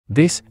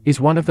This is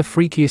one of the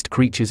freakiest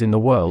creatures in the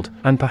world,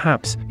 and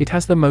perhaps it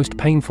has the most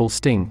painful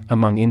sting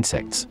among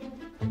insects.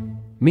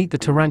 Meet the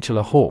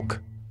tarantula hawk.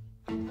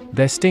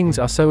 Their stings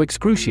are so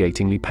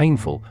excruciatingly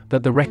painful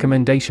that the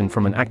recommendation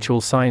from an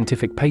actual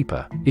scientific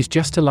paper is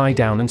just to lie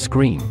down and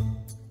scream.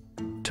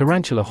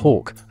 Tarantula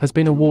hawk has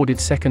been awarded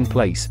second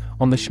place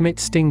on the Schmidt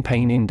Sting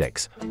Pain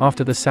Index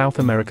after the South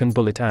American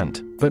bullet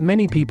ant, but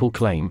many people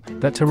claim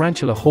that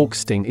tarantula hawk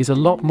sting is a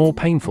lot more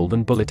painful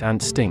than bullet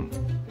ant sting.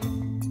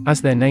 As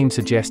their name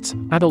suggests,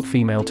 adult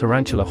female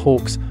tarantula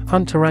hawks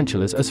hunt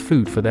tarantulas as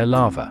food for their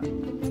larvae.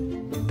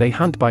 They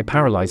hunt by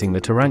paralyzing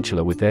the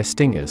tarantula with their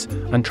stingers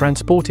and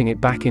transporting it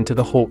back into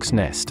the hawk's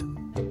nest.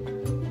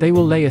 They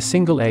will lay a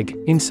single egg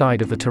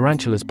inside of the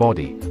tarantula's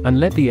body and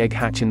let the egg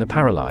hatch in the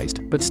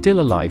paralyzed but still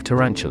alive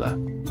tarantula.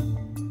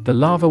 The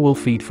larva will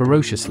feed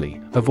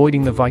ferociously,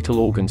 avoiding the vital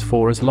organs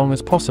for as long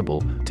as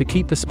possible to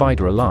keep the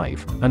spider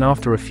alive, and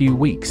after a few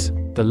weeks,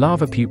 the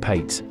larva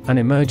pupates and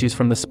emerges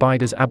from the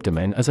spider's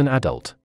abdomen as an adult.